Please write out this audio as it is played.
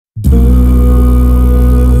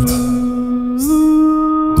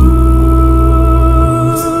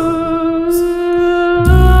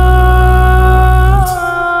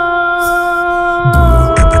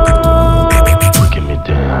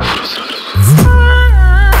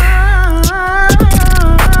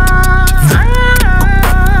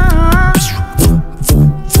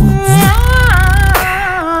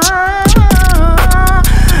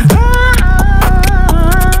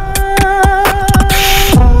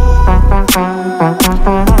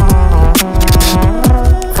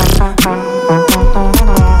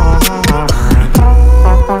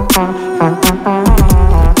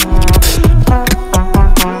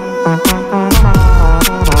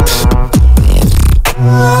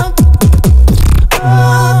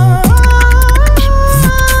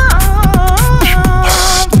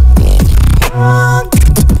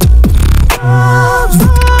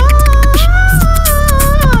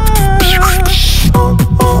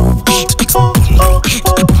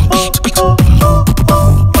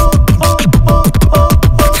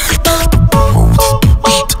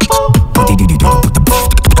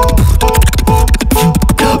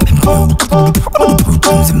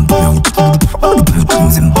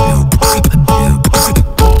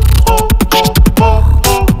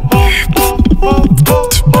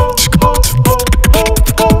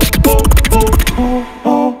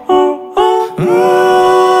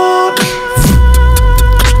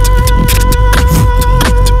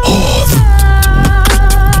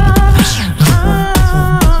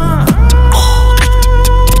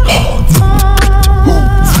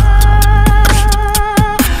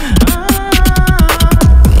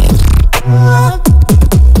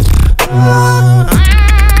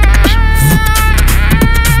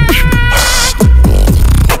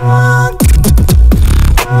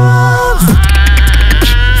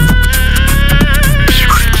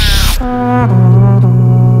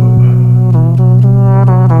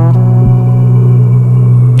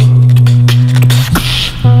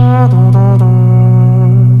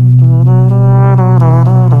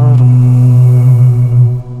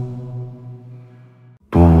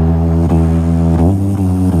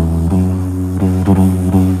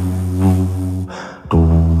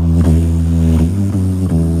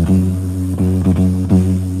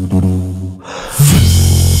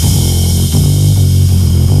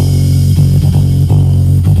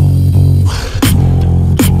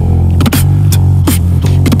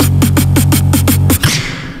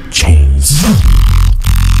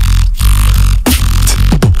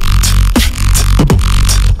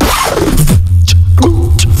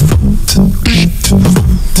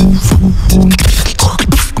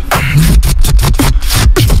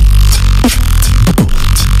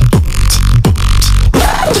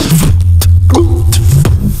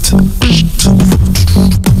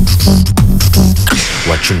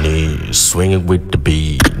knees, swinging with the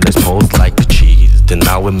beat. Let's pose like the cheese, then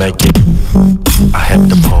I will make it. I have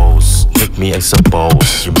the pose, make me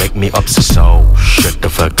expose. You make me upset, so shut the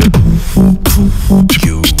fuck up.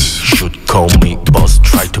 You should call me boss,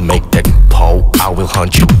 try to make that pole, I will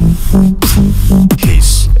hunt you.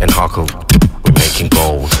 Hiss and Huckle, we're making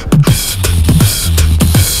gold.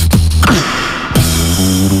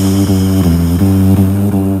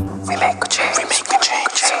 We make a change, we make a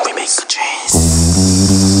change, we make a change.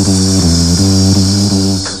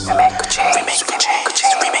 We make a change, we make a change,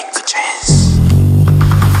 we make a change.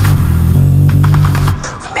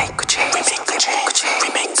 We make a change, we make a change, we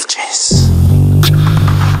make a change.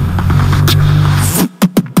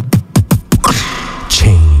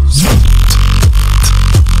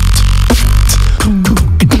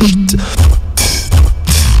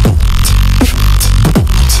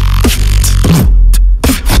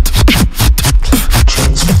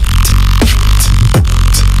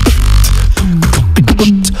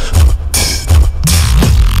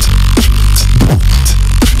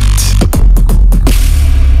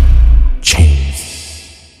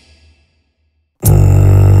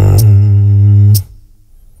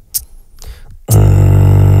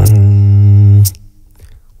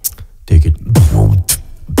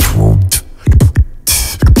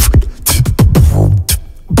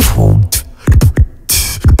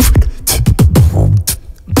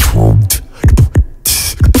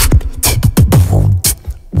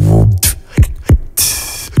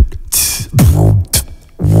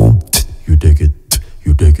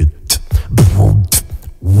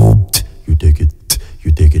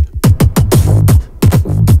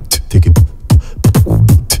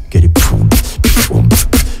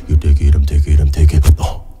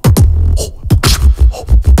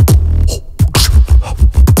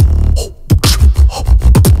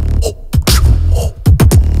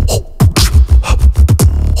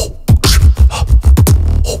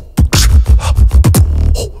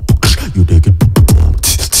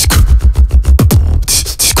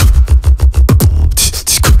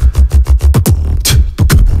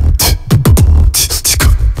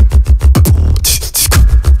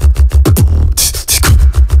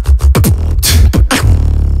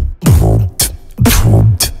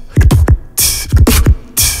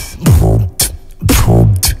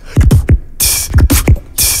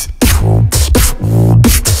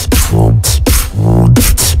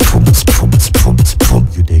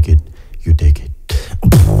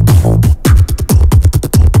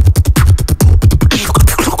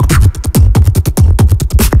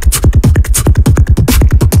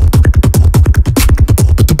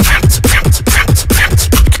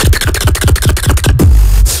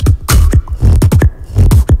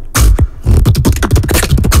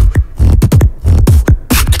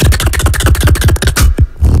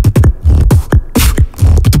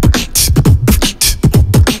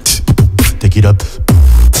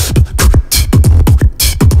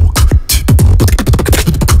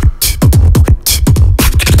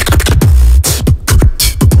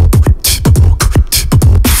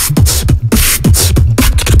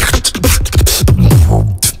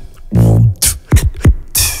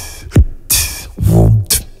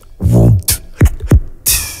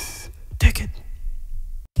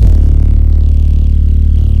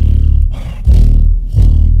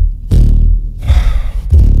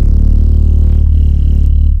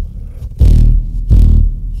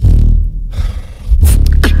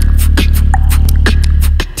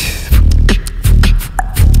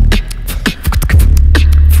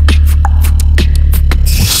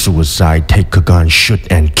 Suicide, take a gun, shoot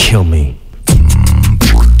and kill me.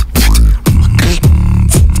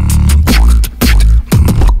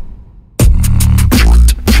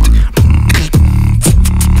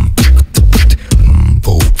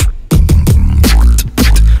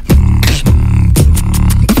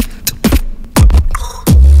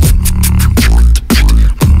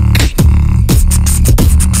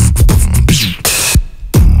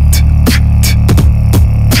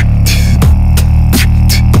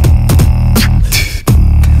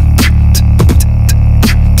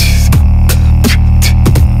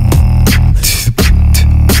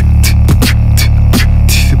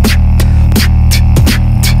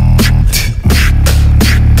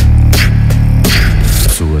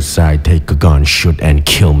 Suicide, take a gun, shoot and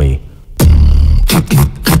kill me.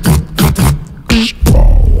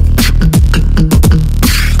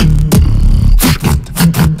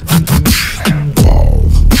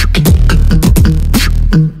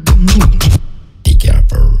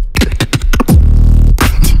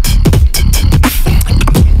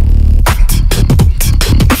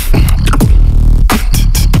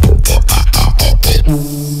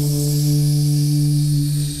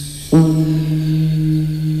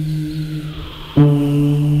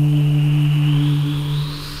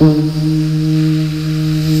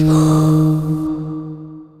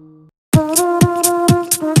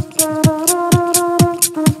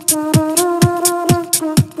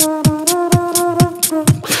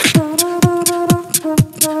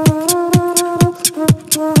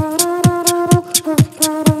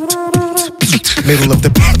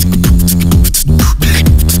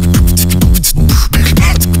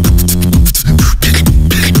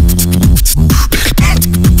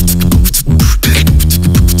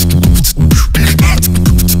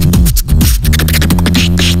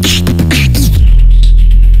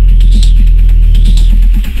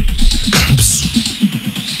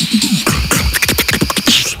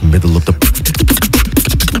 middle of the.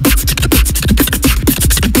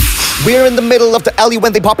 We're in the middle of the alley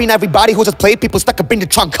when they popping everybody who just played. People stuck up in the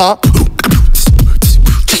trunk, huh?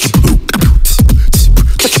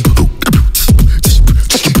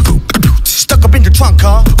 Stuck up in the trunk,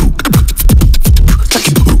 huh?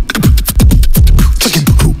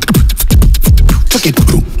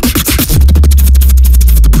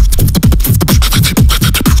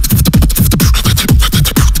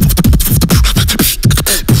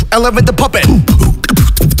 11 the puppet.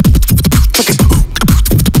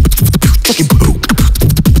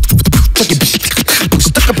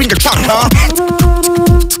 Stuck up in your trunk, huh?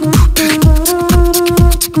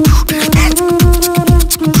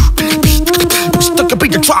 Stuck up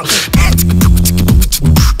in your trunk.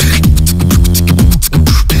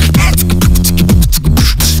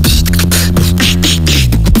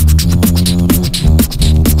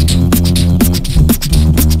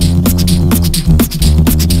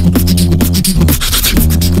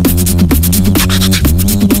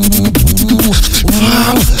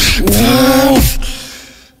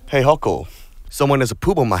 Hey, Huckle, someone has a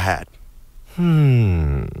poop on my hat.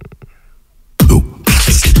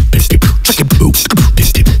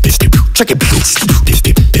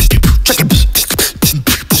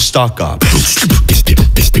 Stock up.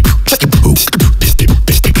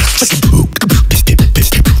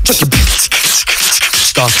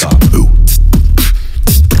 Stock up.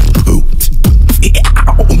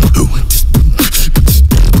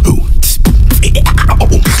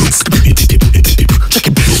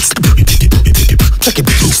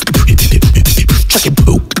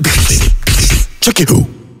 Check it who?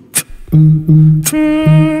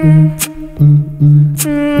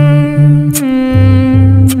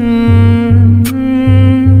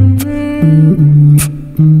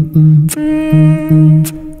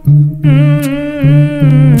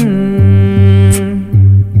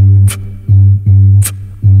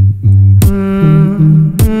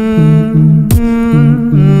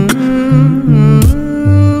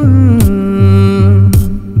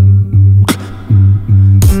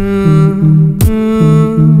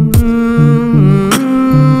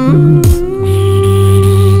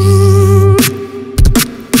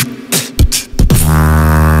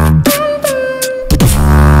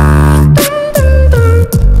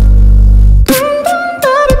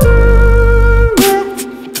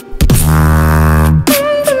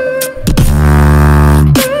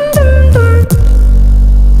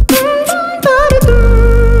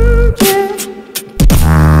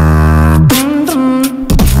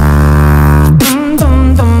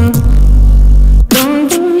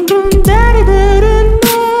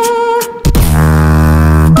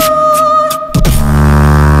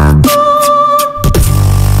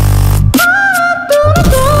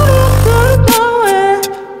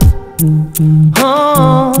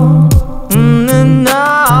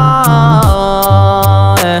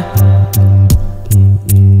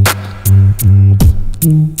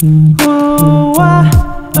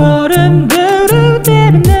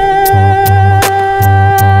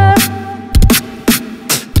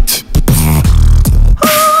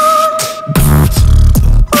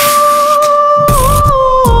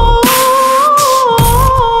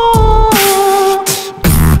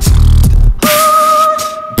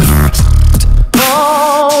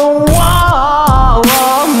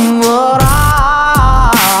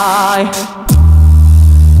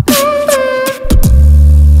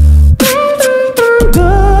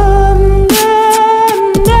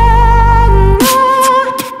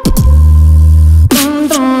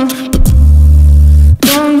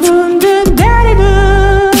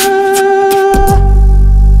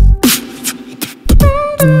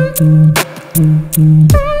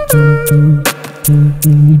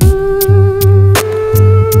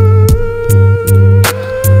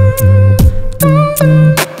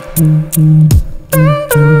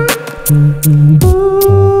 Ooh.